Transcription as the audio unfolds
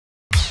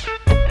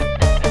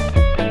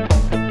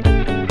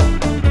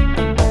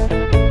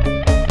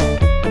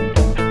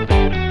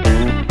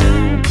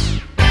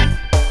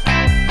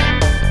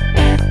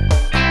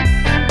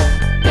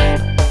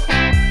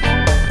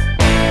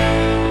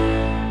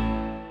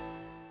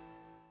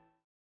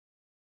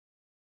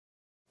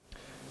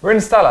We're in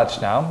szalacsi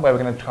now, where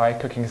we're going to try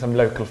cooking some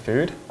local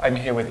food. I'm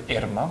here with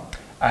Irma,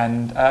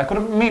 and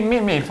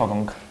mi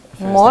fogunk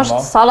főzni most ma?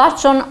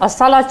 szalacson a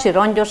szalacsi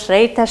rongyos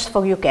rétest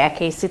fogjuk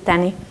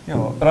elkészíteni.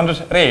 Jó, rongyos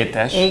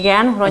rétes.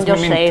 Igen,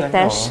 rongyos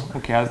rétes.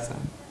 Oké,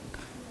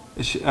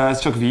 és ez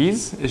csak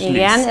víz és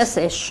igen, liszt.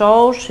 ez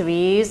sós,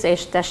 víz,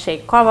 és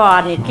tessék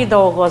kavarni,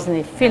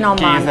 kidolgozni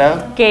finoman.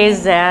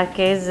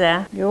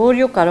 Kézzel.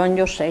 Gyúrjuk a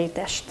rongyos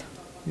rétest.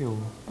 Jó.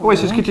 Ó, és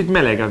kicsit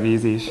meleg a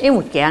víz is.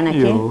 Úgy kell neki.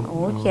 Jó.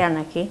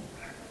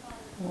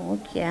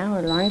 Úgy kell,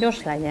 hogy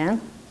langyos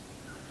legyen.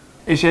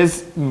 És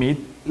ez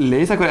mit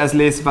lesz? Akkor ez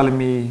lesz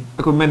valami...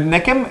 Akkor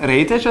nekem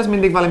rétes az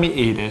mindig valami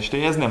édes, de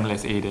ez nem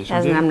lesz édes,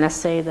 Ez ugye? nem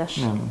lesz édes.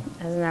 Nem.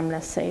 Ez nem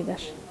lesz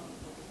édes.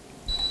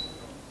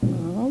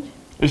 Úgy.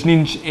 És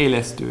nincs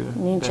élesztő.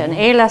 Nincsen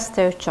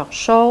élesztő, csak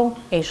só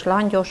és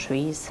langyos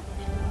víz.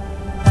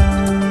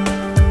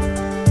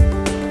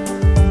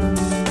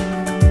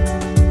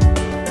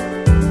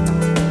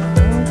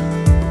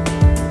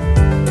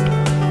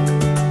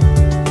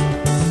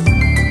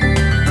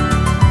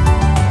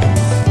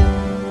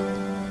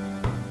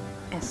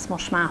 Ezt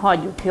most már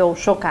hagyjuk jó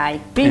sokáig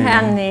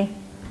pihenni.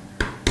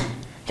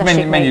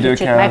 Tessék Mennyi idő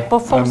kicsit kell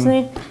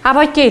megpofozni. Hát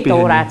vagy 2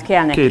 pihenni. órát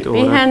kell neki 2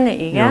 órát.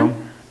 pihenni, igen. Jó.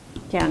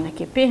 Kell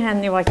neki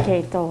pihenni, vagy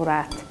 2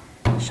 órát,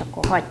 és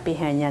akkor hagyj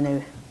pihenjen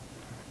ő.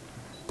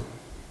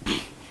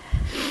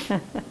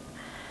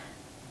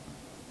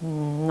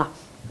 Na,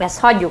 ezt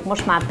hagyjuk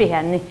most már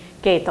pihenni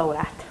 2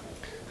 órát.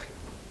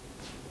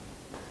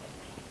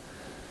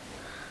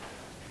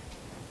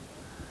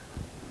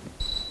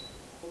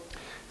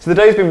 So the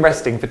dough's been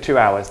resting for 2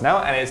 hours now,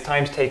 and it's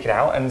time to take it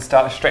out and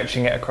start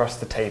stretching it across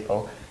the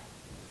table.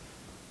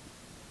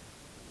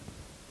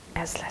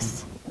 Ez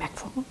lesz.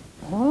 Megfogom.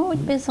 Úgy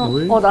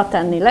bizony, oda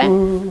tenni le,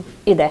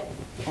 ide.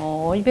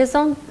 Úgy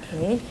bizony,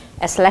 így.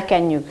 Ezt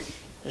lekenjük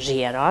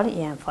zsírral,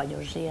 ilyen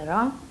fagyos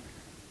zsírral.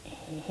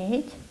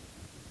 Így.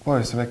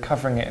 Whoa, so we're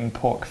covering it in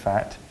pork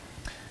fat.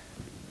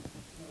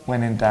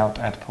 When in doubt,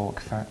 add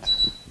pork fat.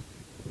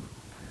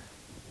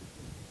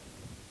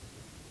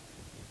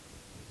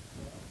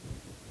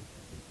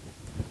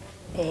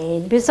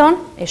 Így bizony,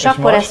 és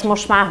akkor most? ezt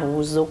most már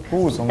húzzuk.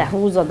 Húzunk. Te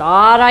húzod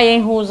arra,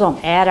 én húzom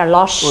erre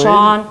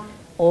lassan.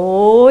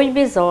 Úgy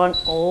bizony,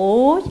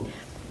 úgy.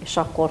 És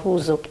akkor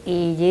húzzuk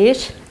így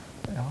is.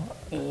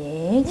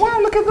 Így. Wow,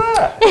 look at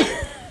that!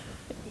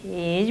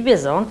 Így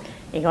bizony.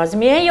 Igaz,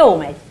 milyen jó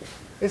megy.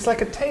 It's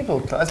like a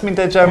tablecloth. Ez mint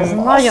egy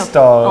Nagyon,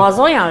 asztal. az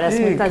olyan lesz,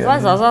 mint Igen.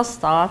 ez az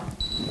asztal.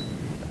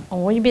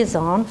 Úgy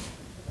bizony.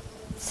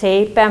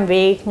 Szépen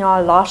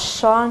végnyal,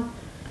 lassan.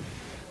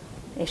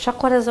 És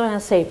akkor ez olyan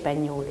szépen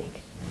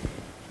nyúlik.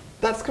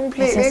 That's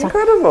completely Ez- ez a-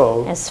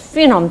 incredible. Ez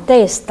finom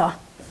tészta.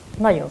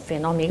 Nagyon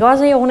finom,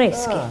 igaz? Jó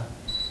néz ki.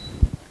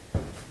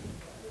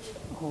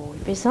 Úgy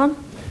bizony.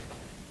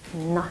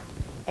 Na,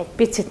 egy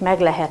picit meg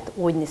lehet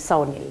úgyni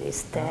szórni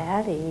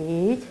liszttel,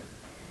 így.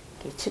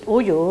 Kicsit,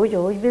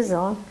 úgy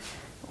bizony.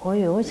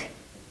 Úgy.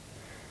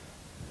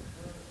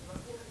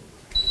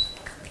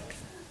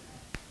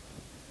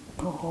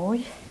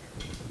 Úgy.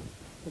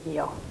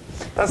 Jó.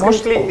 That's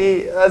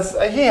completely, az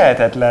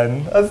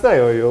hihetetlen. Az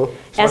nagyon jó.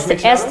 És most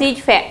mit Ezt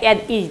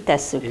csinálunk? így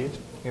tesszük. Így.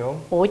 Jó.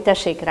 Úgy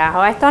tessék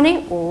ráhajtani,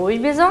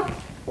 úgy bizony.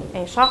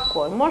 És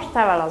akkor most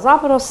ezzel az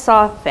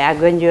abrosszal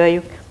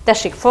felgöngyöljük.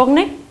 Tessék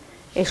fogni,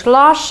 és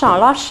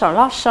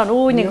lassan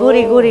úgyni,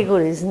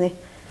 gurizni.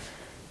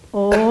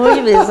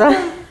 Úgy bizony.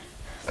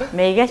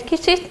 Még egy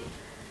kicsit.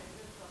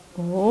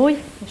 Úgy,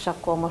 és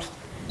akkor most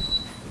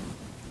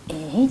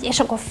így, és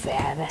akkor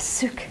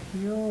felvesszük.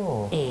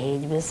 Jó.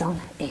 Így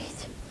bizony,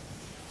 így.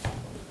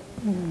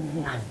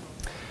 Na.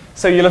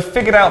 So you'll have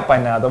figured out by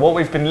now that what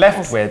we've been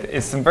left with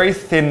is some very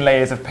thin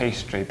layers of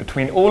pastry,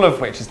 between all of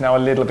which is now a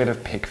little bit of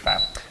pig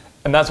fat.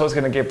 And that's what's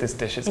going to give this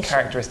dish its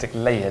characteristic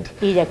layered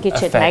Így egy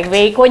kicsit effect.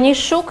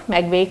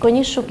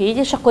 megvékonyítsuk, így,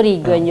 és akkor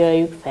így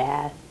göngyöljük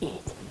fel.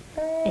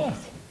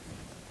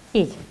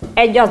 Így.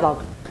 Egy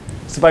adag.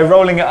 So by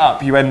rolling it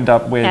up, you end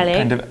up with Elég.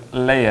 kind of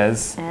layers.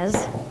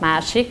 Ez,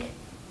 másik.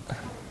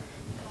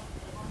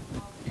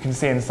 You can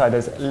see inside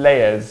there's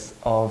layers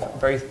of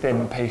very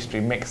thin pastry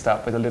mixed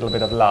up with a little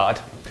bit of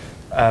lard.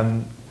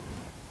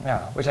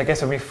 Which I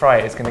guess when we fry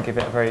it, it's going to give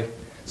it a very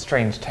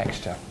strange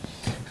texture.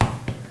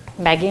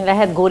 Megint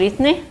lehet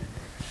gurítni.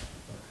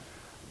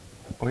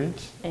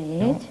 Úgy.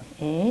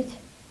 Így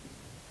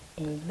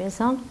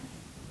bizony.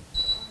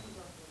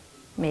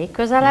 Még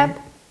közelebb.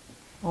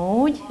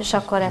 Úgy, és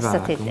akkor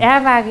ezt itt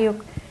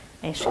elvágjuk,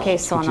 és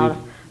kész van a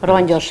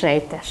rongyos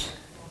rétes.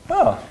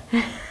 Oh.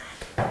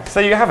 So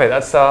you have it.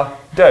 That's our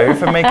dough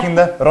for making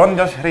the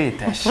rongyos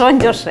rétes.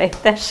 Rongyos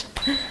rétes.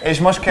 És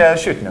most kell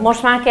sütni.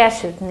 Most már kell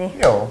sütni.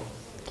 Jó.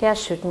 Kell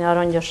sütni a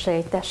rongyos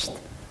rétest.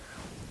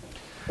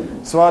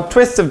 So our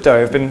twists of dough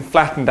have been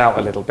flattened out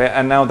a little bit,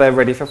 and now they're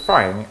ready for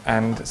frying.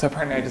 And so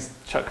apparently I just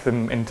chuck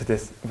them into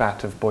this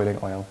vat of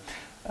boiling oil.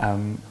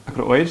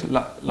 Akkor úgy,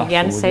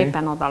 Igen,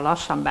 szépen oda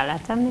lassan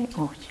beletenni.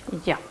 Úgy.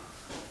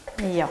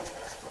 Ja.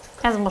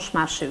 Ez most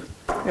már sül.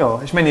 Jó,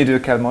 és mennyi idő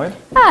kell majd?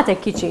 Hát egy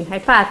kicsi,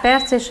 egy pár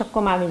perc, és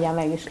akkor már mindjárt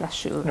meg is lesz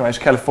sül. Jó, és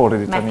kell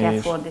fordítani Meg kell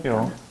is. fordítani.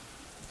 Jó.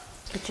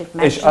 Kicsit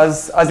És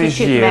az is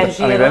zsír,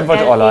 amiben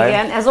vagy olaj.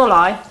 Igen, ez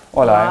olaj.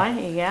 Olaj.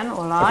 Igen,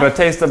 olaj. Akkor a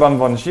tésztában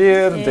van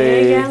zsír,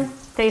 de igen,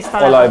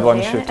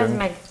 olajban zsír,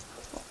 sütünk.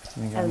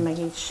 ez meg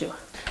így sül.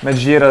 Mert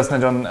zsír az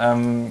nagyon...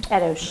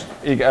 Erős.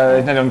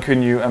 nagyon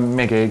könnyű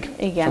megég.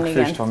 Igen, Sok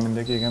igen. füst van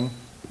mindig, igen.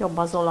 Jobb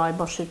az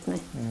olajba sütni.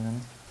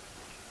 Igen.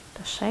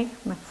 Tessék,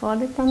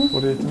 megfordítani.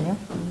 Fordítani. Igen.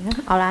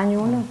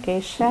 Alányulni a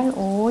késsel,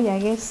 úgy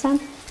egészen.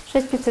 És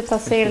egy picit a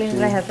szélén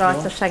lehet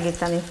rajta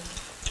segíteni.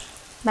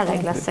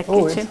 Meleg lesz egy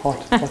kicsit.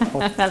 Hot.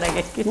 Meleg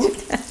egy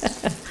kicsit.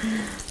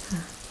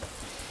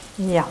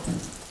 Ja.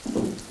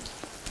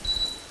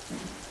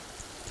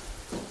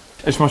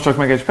 És most csak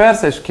meg egy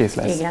perc, és kész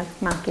lesz. Igen,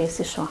 már kész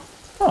is van.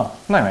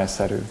 Nagyon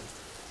egyszerű.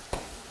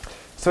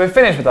 So we've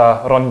finished with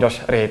our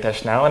rongyos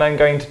rétes now, and I'm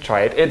going to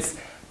try it. It's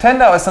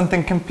turned out as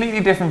something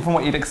completely different from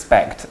what you'd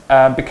expect,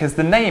 because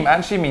the name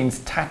actually means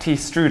tatty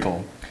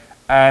strudel.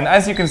 And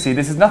as you can see,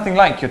 this is nothing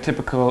like your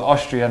typical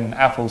Austrian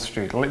apple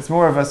strudel. It's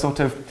more of a sort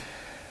of,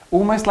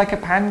 almost like a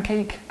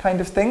pancake kind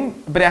of thing,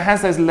 but it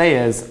has those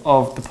layers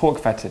of the pork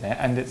fat in it,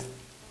 and it's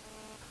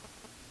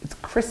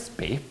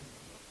crispy.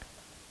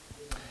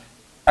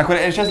 Akkor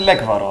ez csak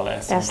lekvárral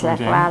lesz. Ez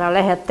lekvárra,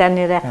 lehet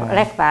tenni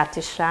lekvárt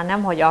is rá,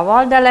 nem hogy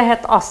aval, de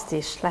lehet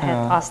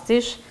azt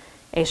is,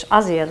 és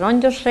azért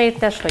rongyos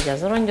rétes, hogy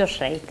az rongyos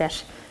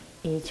rétes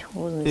így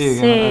húzni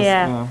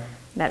széjjel,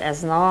 mert ez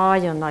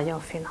nagyon-nagyon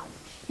finom.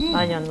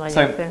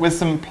 Nagyon-nagyon finom. With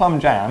some plum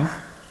jam.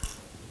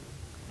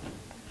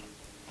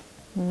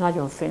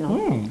 Nagyon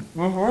finom.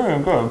 That's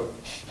really good.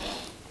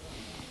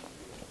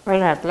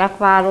 Lehet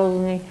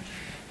lekvározni.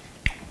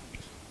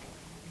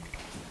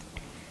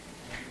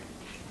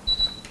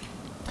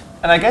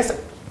 And I guess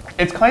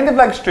it's kind of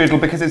like strudel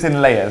because it's in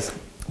layers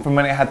from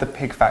when it had the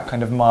pig fat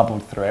kind of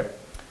marbled through it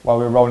while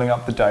we were rolling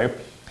up the dough.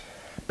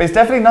 But it's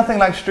definitely nothing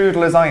like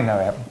strudel as I know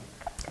it.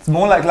 It's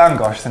more like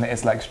langos than it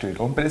is like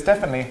strudel, but it's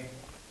definitely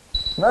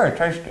very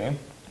tasty.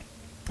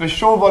 És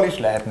sóval is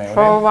lehetne, ugye?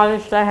 Sóval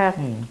is lehet.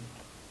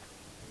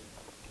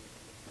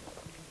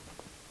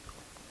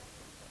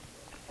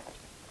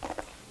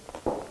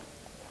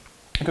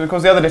 Because of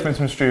course the other difference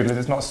from strudel is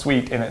it's not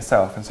sweet in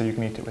itself, and so you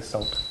can eat it with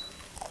salt.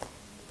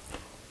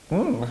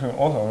 This is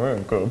also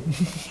really good.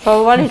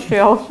 Sóval is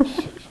jó.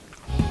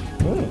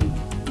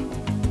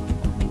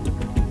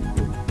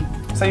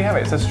 So you have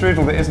it. It's a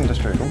strudel that isn't a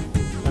strudel.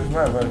 It's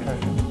very, very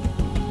tasty.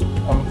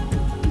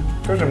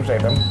 Köszönöm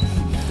szépen.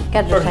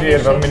 Sok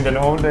zsír van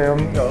mindenhol, de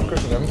jó,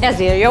 köszönöm.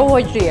 Ezért jó,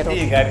 hogy zsíros.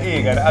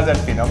 Igen, azért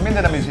finom.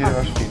 Minden, ami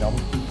zsíros, finom.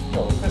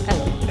 Jó,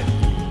 köszönöm.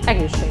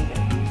 Egészséges.